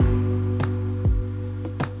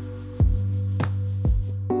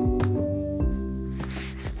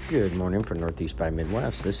Good morning from Northeast by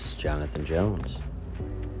Midwest. This is Jonathan Jones.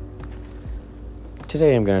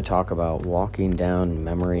 Today I'm going to talk about walking down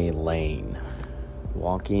memory lane.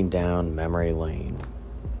 Walking down memory lane.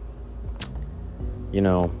 You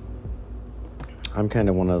know, I'm kind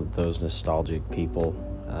of one of those nostalgic people.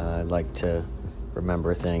 I like to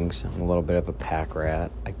remember things. I'm a little bit of a pack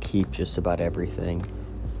rat. I keep just about everything.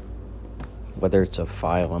 Whether it's a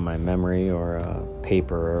file in my memory or a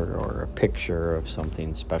paper or a picture of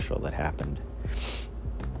something special that happened.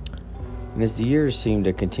 And as the years seem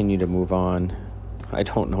to continue to move on, I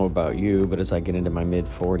don't know about you, but as I get into my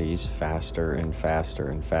mid-40s, faster and faster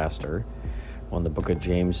and faster, when the book of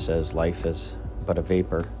James says life is but a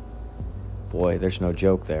vapor, boy, there's no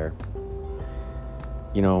joke there.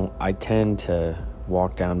 You know, I tend to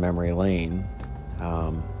walk down memory lane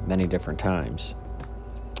many different times.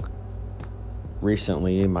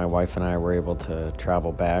 Recently, my wife and I were able to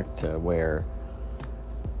travel back to where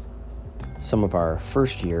some of our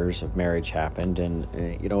first years of marriage happened. And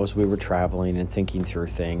you know, as we were traveling and thinking through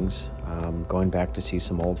things, going back to see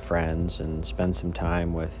some old friends and spend some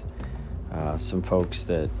time with some folks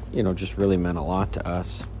that, you know, just really meant a lot to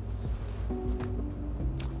us,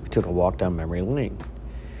 we took a walk down memory lane.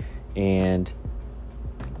 And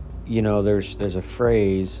you know, there's a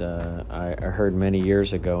phrase I heard many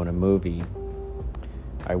years ago in a movie.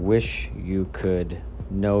 I wish you could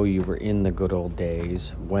know you were in the good old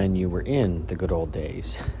days when you were in the good old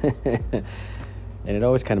days. And it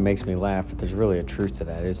always kind of makes me laugh, but there's really a truth to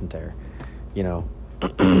that, isn't there? You know,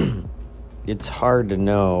 it's hard to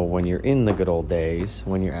know when you're in the good old days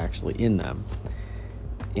when you're actually in them.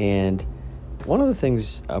 And one of the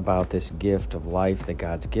things about this gift of life that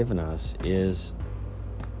God's given us is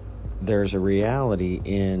there's a reality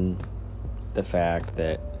in the fact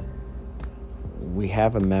that we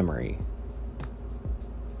have a memory.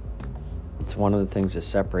 It's one of the things that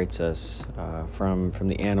separates us from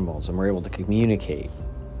the animals, and we're able to communicate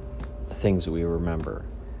the things that we remember.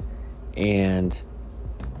 And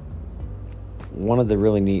one of the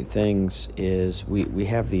really neat things is we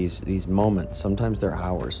have these moments. Sometimes they're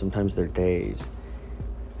hours, sometimes they're days,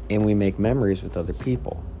 and we make memories with other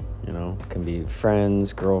people. You know, it can be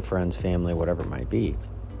friends, girlfriends, family, whatever it might be.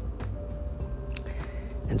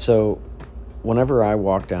 And so whenever I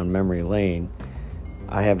walk down memory lane,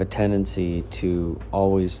 I have a tendency to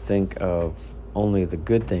always think of only the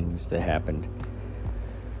good things that happened.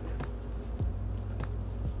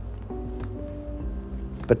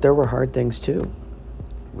 But there were hard things too,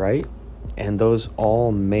 right? And those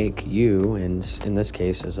all make you, and in this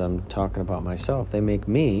case, as I'm talking about myself, they make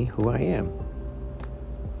me who I am.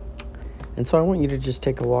 And so I want you to just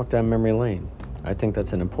take a walk down memory lane. I think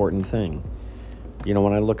that's an important thing. You know,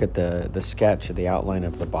 when I look at the sketch or the outline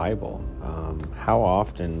of the Bible, how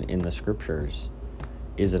often in the scriptures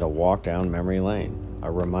is it a walk down memory lane,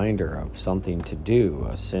 a reminder of something to do,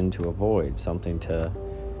 a sin to avoid, something to,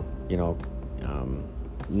 you know,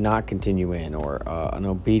 not continue in, or an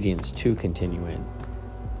obedience to continue in.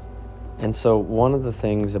 And so one of the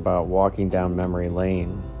things about walking down memory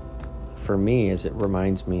lane for me is it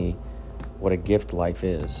reminds me what a gift life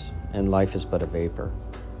is, and life is but a vapor.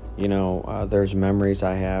 You know, there's memories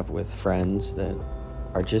I have with friends that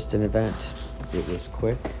are just an event. It was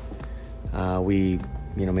quick. We,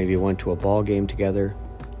 you know, maybe went to a ball game together.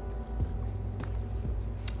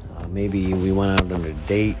 Maybe we went out on a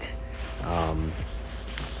date.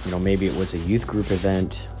 You know, maybe it was a youth group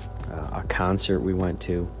event, a concert we went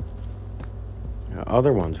to.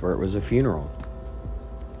 Other ones where it was a funeral,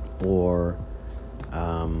 or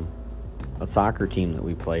a soccer team that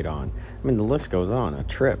we played on. I mean, the list goes on, a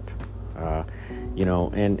trip, you know,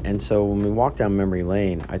 and so when we walk down memory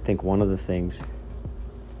lane, I think one of the things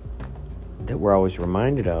that we're always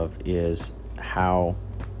reminded of is how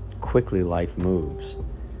quickly life moves,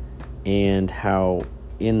 and how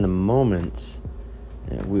in the moments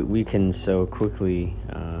we can so quickly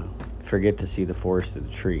forget to see the forest through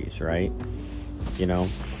the trees, right? You know?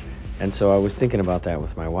 And so I was thinking about that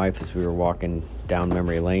with my wife as we were walking down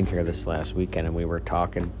memory lane here this last weekend, and we were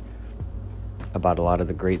talking about a lot of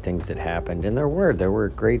the great things that happened. And there were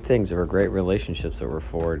great things. There were great relationships that were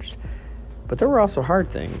forged. But there were also hard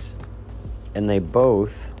things. And they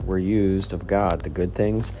both were used of God, the good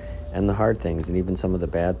things and the hard things, and even some of the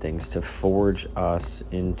bad things, to forge us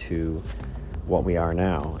into what we are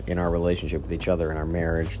now in our relationship with each other, in our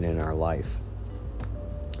marriage, and in our life.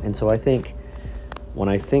 And so I think when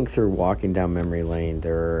I think through walking down memory lane,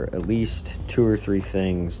 there are at least 2 or 3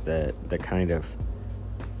 things that kind of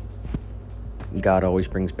God always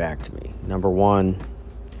brings back to me. Number one,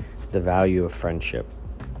 the value of friendship.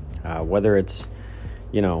 Whether it's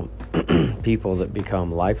you know, people that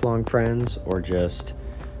become lifelong friends, or just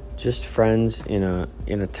friends in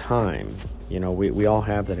a time. You know, we all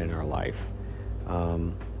have that in our life.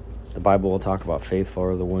 The Bible will talk about faithful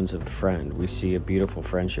are the wounds of a friend. We see a beautiful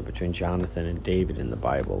friendship between Jonathan and David in the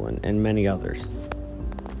Bible, and many others.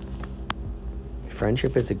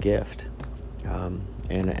 Friendship is a gift.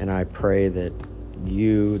 And I pray that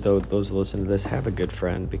you, those who listen to this, have a good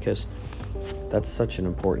friend, because that's such an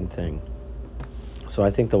important thing. So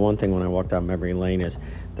I think the one thing when I walk down memory lane is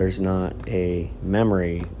there's not a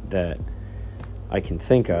memory that I can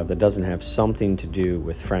think of that doesn't have something to do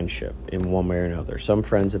with friendship in one way or another. Some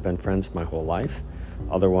friends have been friends my whole life.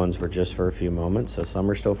 Other ones were just for a few moments. So some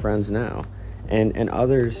are still friends now. And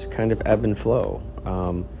others kind of ebb and flow,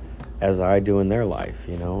 as I do in their life,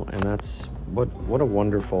 you know. And that's what a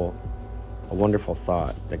wonderful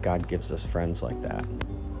thought that God gives us friends like that.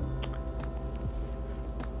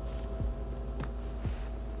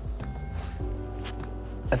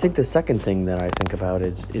 I think the second thing that I think about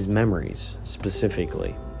is memories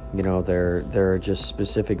specifically. You know, there are just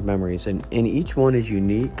specific memories, and each one is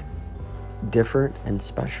unique, different, and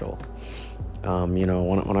special. You know,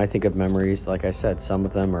 when I think of memories, like I said, some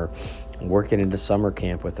of them are working into summer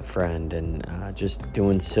camp with a friend and just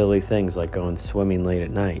doing silly things like going swimming late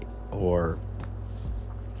at night, or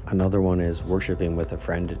another one is worshiping with a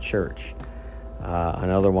friend at church.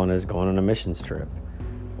 Another one is going on a missions trip,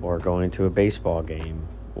 or going to a baseball game,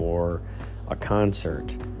 or a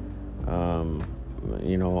concert.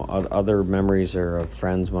 You know, other memories are of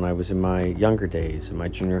friends when I was in my younger days, in my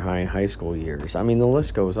junior high and high school years. I mean, the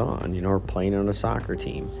list goes on, you know, or playing on a soccer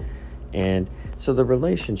team. And so the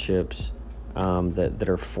relationships that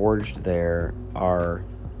are forged there are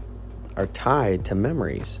tied to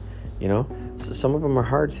memories, you know. So some of them are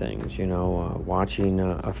hard things, you know, watching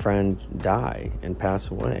a friend die and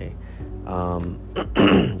pass away,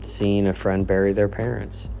 seeing a friend bury their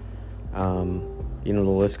parents. You know,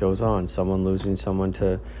 the list goes on. Someone losing someone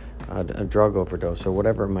to a drug overdose, or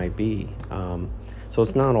whatever it might be. So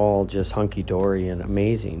it's not all just hunky-dory and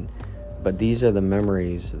amazing, but these are the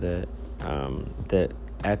memories that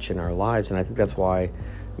etch in our lives. And I think that's why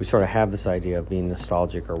we sort of have this idea of being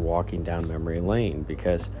nostalgic or walking down memory lane,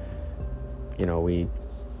 because, you know, we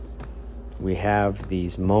have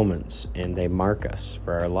these moments and they mark us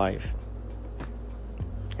for our life.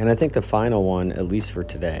 And I think the final one, at least for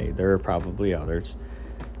today, there are probably others.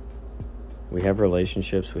 We have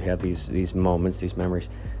relationships, we have these moments, these memories.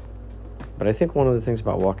 But I think one of the things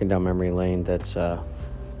about walking down memory lane that's kind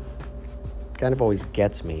of always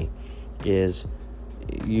gets me is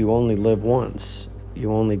you only live once.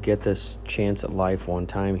 You only get this chance at life one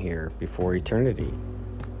time here before eternity.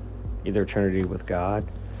 Either eternity with God,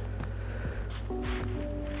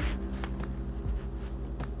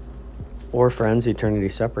 or friends, eternity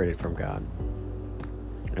separated from God.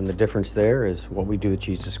 And the difference there is what we do with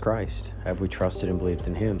Jesus Christ. Have we trusted and believed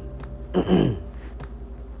in Him?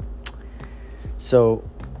 So,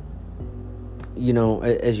 you know,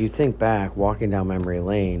 as you think back, walking down memory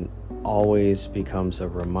lane always becomes a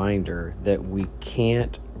reminder that we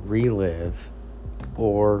can't relive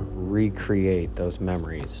or recreate those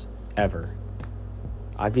memories ever.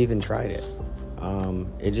 I've even tried it.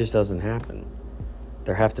 It just doesn't happen.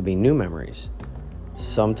 There have to be new memories.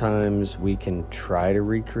 Sometimes we can try to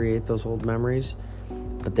recreate those old memories,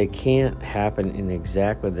 but they can't happen in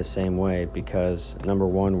exactly the same way, because number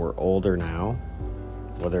one, we're older now,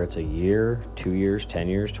 whether it's a year, 2 years, 10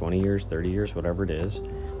 years, 20 years, 30 years, whatever it is.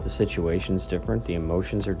 The situation's different. The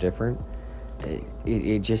emotions are different.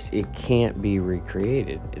 It can't be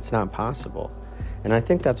recreated. It's not possible. And I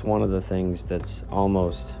think that's one of the things that's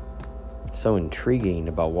almost so intriguing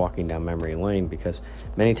about walking down memory lane, because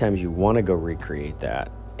many times you want to go recreate that,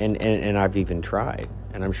 and I've even tried,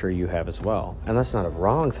 and I'm sure you have as well. And that's not a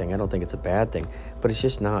wrong thing. I don't think it's a bad thing, but it's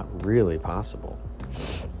just not really possible.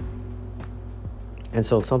 And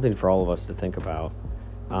so it's something for all of us to think about,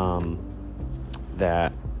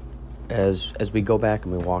 that as we go back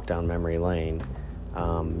and we walk down memory lane,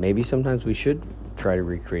 maybe sometimes we should try to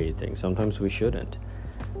recreate things, sometimes we shouldn't,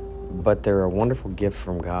 but they're a wonderful gift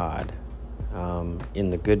from God, in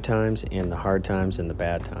the good times, in the hard times, in the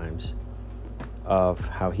bad times, of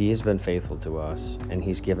how He has been faithful to us, and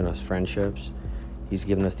He's given us friendships. He's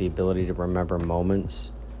given us the ability to remember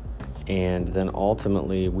moments, and then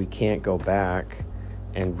ultimately we can't go back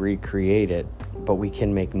and recreate it, but we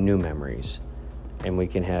can make new memories, and we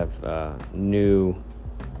can have new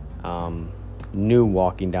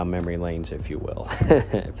walking down memory lanes, if you will,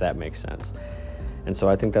 if that makes sense. And so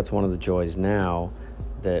I think that's one of the joys now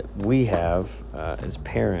that we have as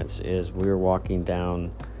parents, is we're walking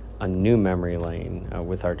down a new memory lane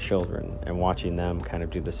with our children and watching them kind of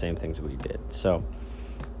do the same things we did. So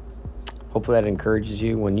hopefully that encourages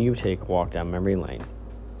you when you take a walk down memory lane.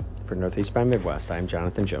 For Northeast by Midwest, I'm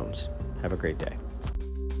Jonathan Jones. Have a great day.